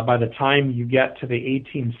 By the time you get to the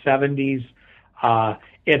 1870s,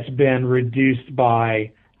 it's been reduced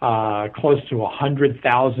by close to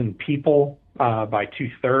 100,000 people, by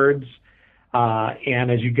 2/3.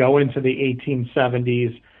 And as you go into the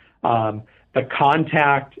 1870s, the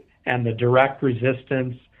contact and the direct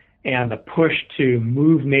resistance and the push to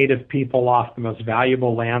move Native people off the most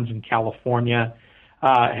valuable lands in California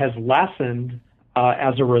has lessened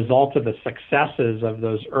as a result of the successes of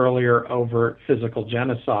those earlier overt physical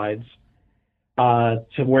genocides,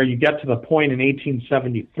 to where you get to the point in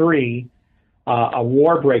 1873, a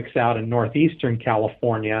war breaks out in northeastern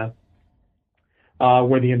California,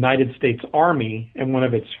 where the United States Army, in one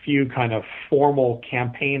of its few kind of formal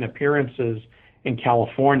campaign appearances in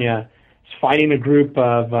California, is fighting a group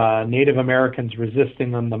of Native Americans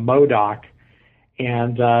resisting them, the Modoc,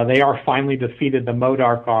 and they are finally defeated. The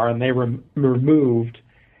Modoc are, and they were removed.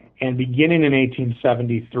 And beginning in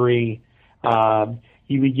 1873,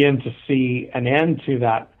 you begin to see an end to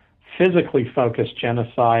that physically focused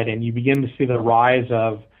genocide, and you begin to see the rise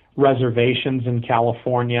of reservations in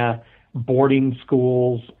California, boarding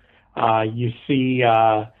schools. You see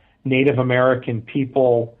Native American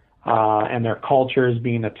people and their cultures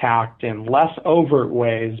being attacked in less overt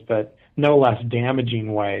ways, but no less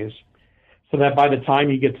damaging ways. So that by the time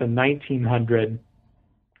you get to 1900,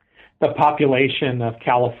 the population of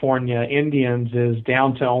California Indians is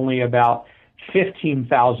down to only about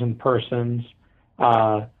 15,000 persons,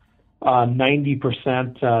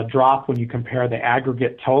 90% drop when you compare the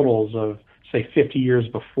aggregate totals of, say, 50 years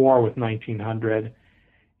before with 1900.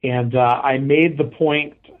 And I made the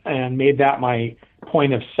point and made that my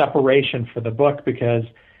point of separation for the book because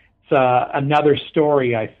it's another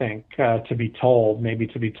story, I think, to be told, maybe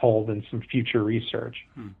to be told in some future research.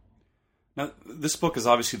 Now, this book is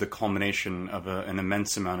obviously the culmination of an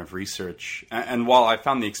immense amount of research. And while I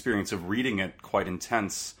found the experience of reading it quite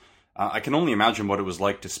intense, I can only imagine what it was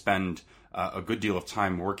like to spend a good deal of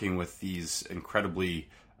time working with these incredibly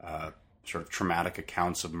sort of traumatic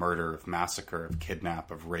accounts of murder, of massacre, of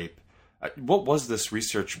kidnap, of rape. What was this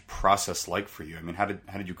research process like for you? I mean, how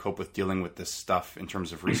did you cope with dealing with this stuff in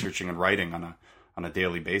terms of researching and writing on a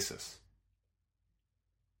daily basis?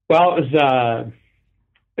 Well, it was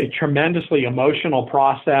a tremendously emotional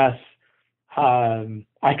process.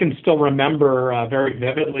 I can still remember very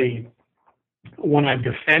vividly when I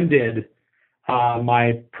defended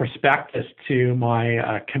my prospectus to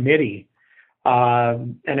my committee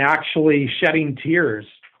and actually shedding tears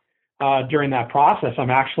during that process. I'm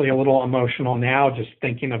actually a little emotional now just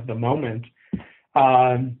thinking of the moment.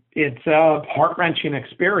 It's a heart-wrenching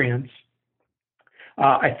experience.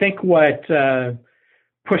 I think what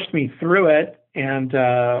pushed me through it and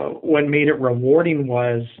what made it rewarding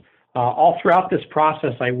was all throughout this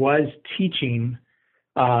process, I was teaching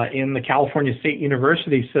in the California State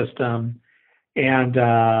University system, and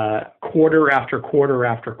quarter after quarter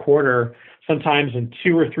after quarter, sometimes in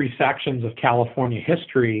 2 or 3 sections of California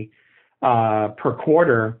history per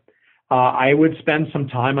quarter, I would spend some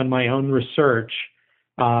time on my own research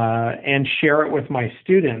and share it with my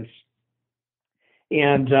students.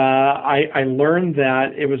 And I learned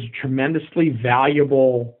that it was a tremendously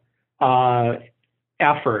valuable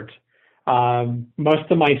effort. Most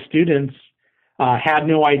of my students had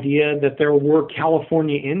no idea that there were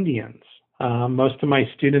California Indians. Most of my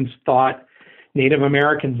students thought Native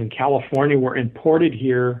Americans in California were imported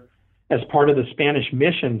here as part of the Spanish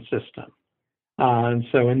mission system. And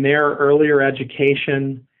so in their earlier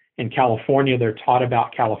education in California, they're taught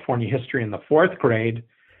about California history in the 4th grade.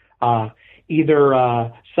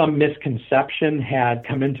 Either some misconception had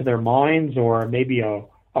come into their minds, or maybe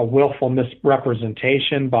a willful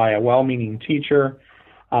misrepresentation by a well-meaning teacher.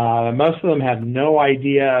 Most of them had no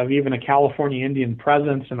idea of even a California Indian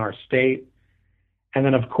presence in our state. And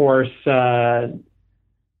then, of course, the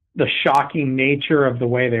shocking nature of the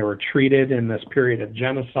way they were treated in this period of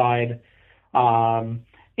genocide, and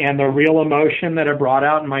the real emotion that it brought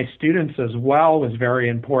out in my students as well was very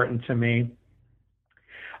important to me.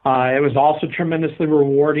 It was also tremendously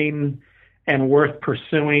rewarding and worth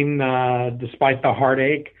pursuing, despite the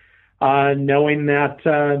heartache, knowing that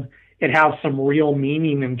it has some real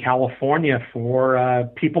meaning in California for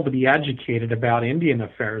people to be educated about Indian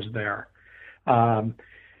affairs there. As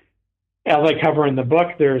I cover in the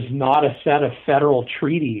book, there's not a set of federal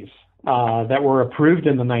treaties that were approved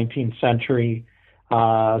in the 19th century,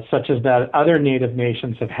 such as that other Native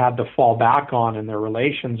nations have had to fall back on in their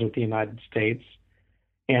relations with the United States.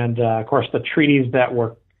 And, of course, the treaties that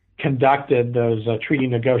were conducted, those treaty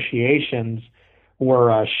negotiations,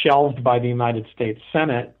 were shelved by the United States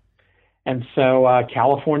Senate. And so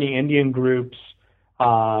California Indian groups,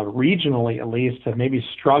 regionally at least, have maybe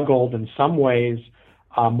struggled in some ways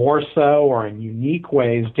more so, or in unique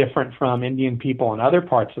ways different from Indian people in other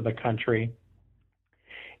parts of the country.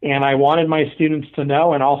 And I wanted my students to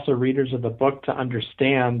know, and also readers of the book to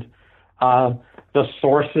understand, the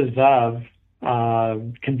sources of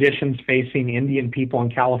conditions facing Indian people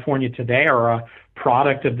in California today are a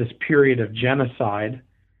product of this period of genocide.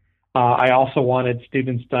 I also wanted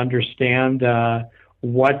students to understand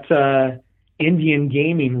what Indian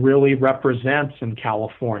gaming really represents in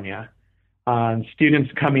California.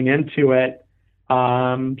 Students coming into it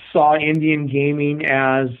saw Indian gaming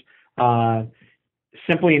as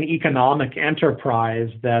simply an economic enterprise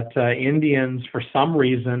that Indians, for some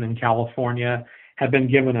reason in California, had been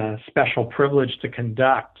given a special privilege to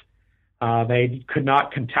conduct. They could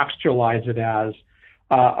not contextualize it as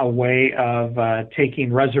a way of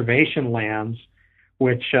taking reservation lands,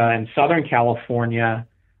 which in Southern California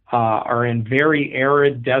are in very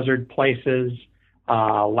arid desert places,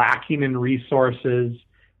 lacking in resources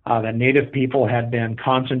that Native people had been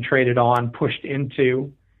concentrated on, pushed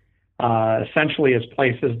into, essentially as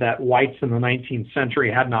places that whites in the 19th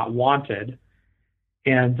century had not wanted,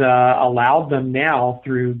 and allowed them now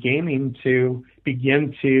through gaming to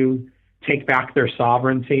begin to take back their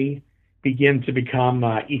sovereignty, begin to become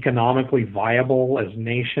economically viable as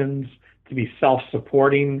nations, to be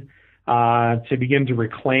self-supporting, to begin to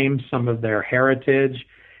reclaim some of their heritage,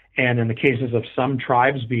 and in the cases of some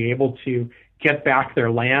tribes, be able to get back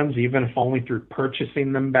their lands, even if only through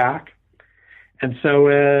purchasing them back. And so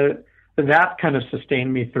that kind of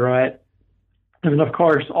sustained me through it. And of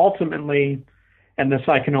course, ultimately, and this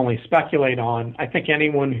I can only speculate on, I think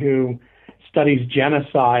anyone who studies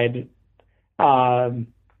genocide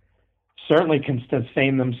certainly can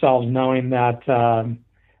sustain themselves knowing that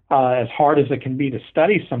as hard as it can be to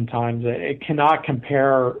study sometimes, it cannot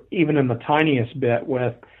compare even in the tiniest bit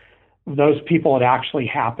with those people it actually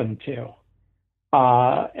happened to.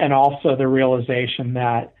 and also the realization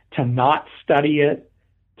that to not study it,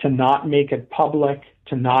 to not make it public,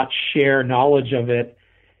 to not share knowledge of it,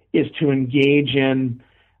 is to engage in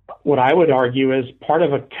what I would argue is part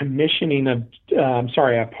of a committing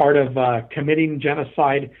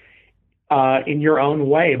genocide in your own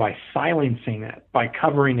way by silencing it, by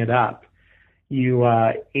covering it up. You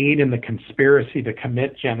aid in the conspiracy to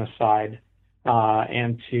commit genocide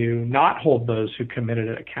and to not hold those who committed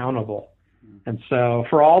it accountable. And so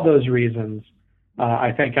for all those reasons,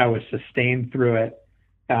 I think I was sustained through it,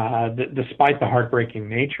 despite the heartbreaking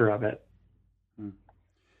nature of it.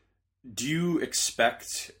 Do you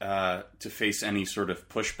expect to face any sort of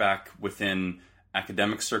pushback within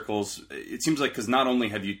academic circles? It seems like, because not only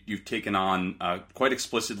have you've taken on quite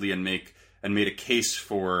explicitly and made a case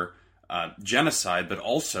for genocide, but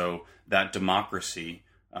also that democracy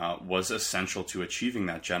was essential to achieving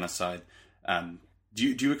that genocide.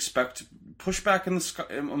 Do you expect pushback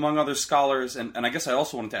among other scholars? And I guess I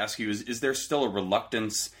also wanted to ask you, is there still a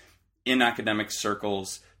reluctance in academic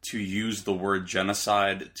circles to use the word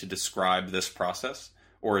genocide to describe this process,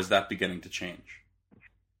 or is that beginning to change?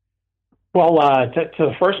 Well, to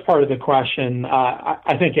the first part of the question,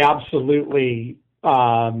 I think absolutely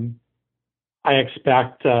I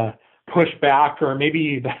expect pushback, or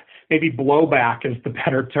maybe blowback is the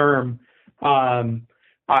better term.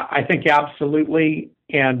 I think absolutely,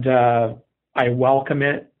 and I welcome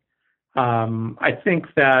it. I think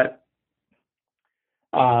that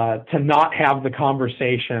to not have the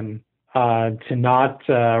conversation, to not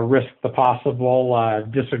risk the possible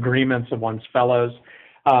disagreements of one's fellows,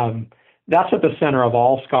 that's at the center of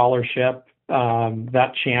all scholarship,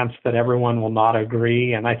 that chance that everyone will not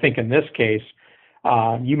agree. And I think in this case,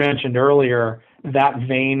 you mentioned earlier that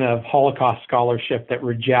vein of Holocaust scholarship that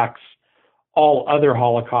rejects all other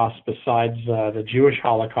Holocausts besides the Jewish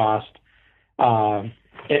Holocaust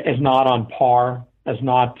is not on par, is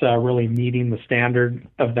not really meeting the standard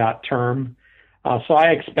of that term. So I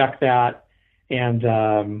expect that, and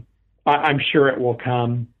I'm sure it will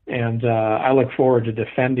come, and I look forward to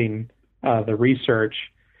defending the research.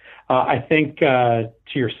 I think to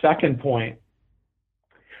your second point,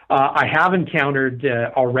 I have encountered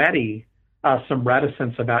already some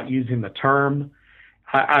reticence about using the term.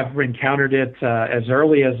 I've encountered it as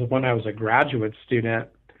early as when I was a graduate student.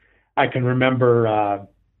 I can remember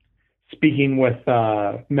speaking with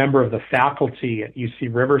a member of the faculty at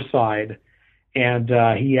UC Riverside, and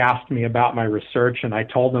he asked me about my research, and I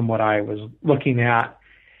told him what I was looking at,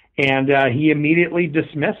 and he immediately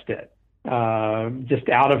dismissed it, just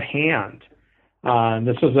out of hand.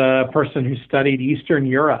 This was a person who studied Eastern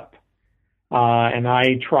Europe, and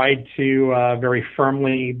I tried to very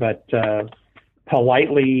firmly but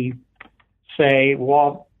politely say,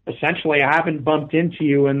 well, essentially, I haven't bumped into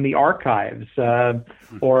you in the archives,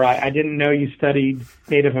 or I didn't know you studied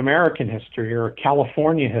Native American history or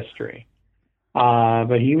California history.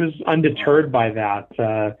 But he was undeterred by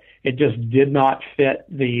that. It just did not fit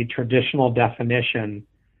the traditional definition,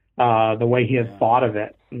 the way he had thought of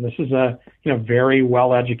it. And this is a very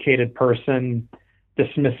well-educated person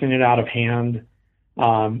dismissing it out of hand.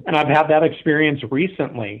 And I've had that experience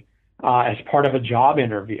recently as part of a job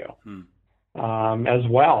interview. As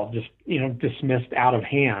well, just dismissed out of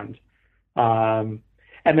hand, and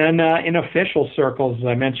then in official circles, as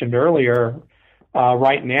I mentioned earlier,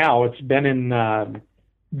 right now it's been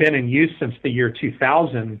in use since the year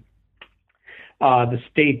 2000. The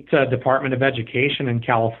State Department of Education in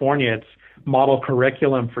California, its model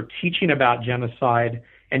curriculum for teaching about genocide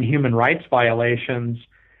and human rights violations,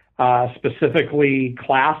 specifically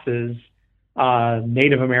classes.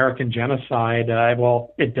 Native American genocide,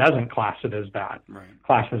 well, it doesn't class it as that. Right.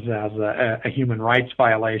 Classes as a human rights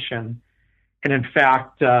violation. And in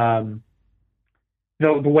fact, the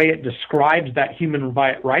way it describes that human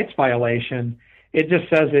rights violation, it just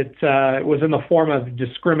says it was in the form of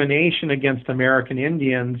discrimination against American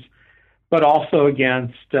Indians, but also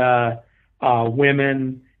against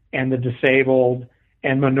women and the disabled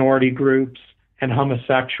and minority groups and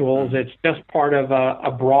homosexuals. It's just part of a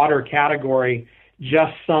broader category,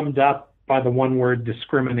 just summed up by the one word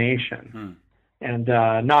discrimination. And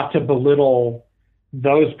not to belittle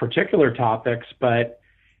those particular topics, but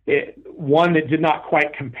one that did not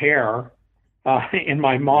quite compare in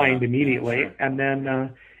my mind immediately. Sure. And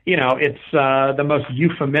then, it's the most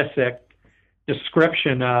euphemistic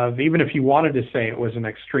description of, even if you wanted to say it was an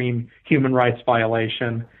extreme human rights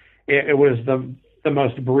violation, it was the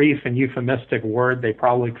most brief and euphemistic word they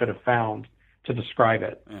probably could have found to describe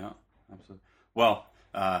it. Yeah, absolutely. Well,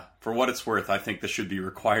 for what it's worth, I think this should be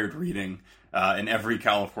required reading in every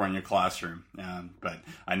California classroom. But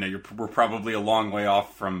I know we're probably a long way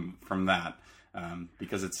off from that,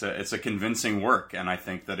 because it's a convincing work. And I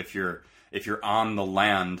think that if you're on the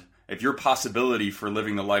land, if your possibility for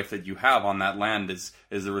living the life that you have on that land is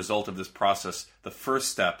the result of this process, the first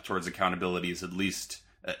step towards accountability is at least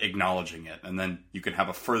acknowledging it. And then you can have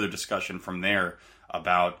a further discussion from there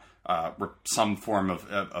about some form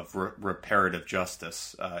of reparative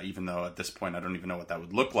justice, even though at this point I don't even know what that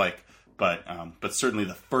would look like. But certainly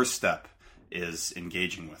the first step is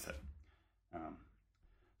engaging with it.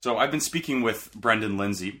 So I've been speaking with Brendan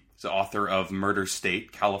Lindsay, the author of Murder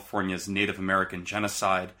State, California's Native American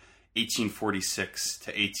Genocide, 1846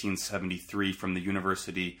 to 1873, from the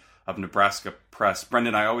University of Nebraska Press.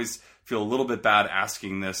 Brendan, I always feel a little bit bad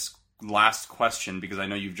asking this last question because I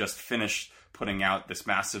know you've just finished putting out this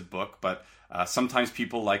massive book, but sometimes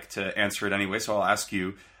people like to answer it anyway, so I'll ask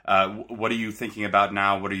you, what are you thinking about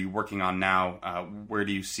now? What are you working on now? Where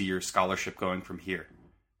do you see your scholarship going from here?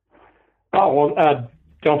 Oh, well,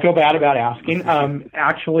 don't feel bad about asking.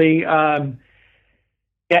 Actually,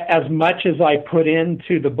 as much as I put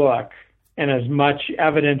into the book and as much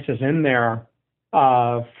evidence is in there,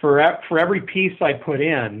 for every piece I put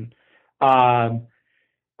in,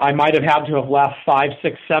 I might have had to have left 5,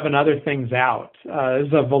 6, 7 other things out.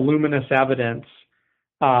 It's a voluminous evidence.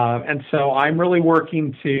 And so I'm really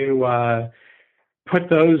working to put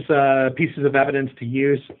those pieces of evidence to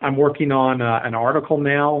use. I'm working on an article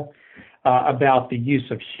now about the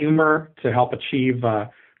use of humor to help achieve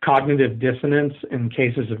cognitive dissonance in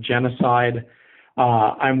cases of genocide.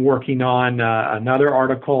 I'm working on another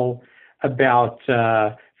article about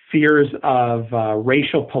fears of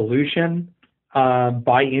racial pollution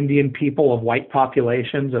by Indian people of white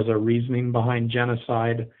populations as a reasoning behind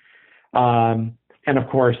genocide. And of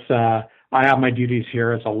course, I have my duties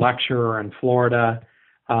here as a lecturer in Florida,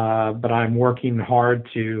 but I'm working hard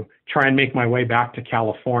to try and make my way back to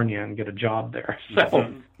California and get a job there.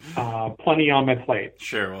 So plenty on my plate.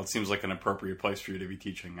 Sure. Well, it seems like an appropriate place for you to be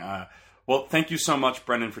teaching. Well, thank you so much,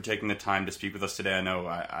 Brendan, for taking the time to speak with us today. I know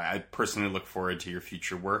I personally look forward to your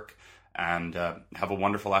future work, and have a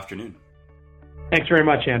wonderful afternoon. Thanks very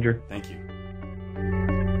much, Andrew. Thank you.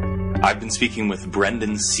 I've been speaking with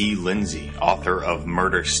Brendan C. Lindsay, author of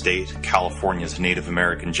Murder State, California's Native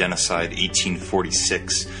American Genocide,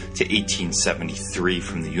 1846 to 1873,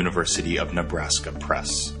 from the University of Nebraska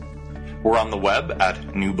Press. We're on the web at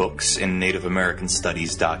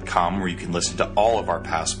newbooksinNativeAmericanStudies.com, where you can listen to all of our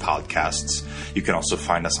past podcasts. You can also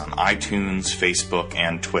find us on iTunes, Facebook,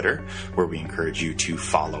 and Twitter, where we encourage you to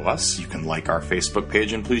follow us. You can like our Facebook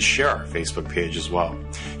page, and please share our Facebook page as well.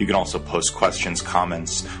 You can also post questions,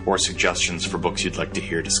 comments, or suggestions for books you'd like to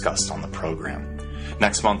hear discussed on the program.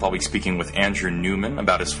 Next month, I'll be speaking with Andrew Newman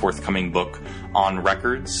about his forthcoming book, On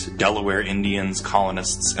Records, Delaware Indians,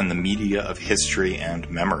 Colonists, and the Media of History and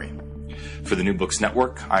Memory. For the New Books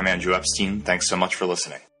Network, I'm Andrew Epstein. Thanks so much for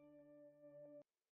listening.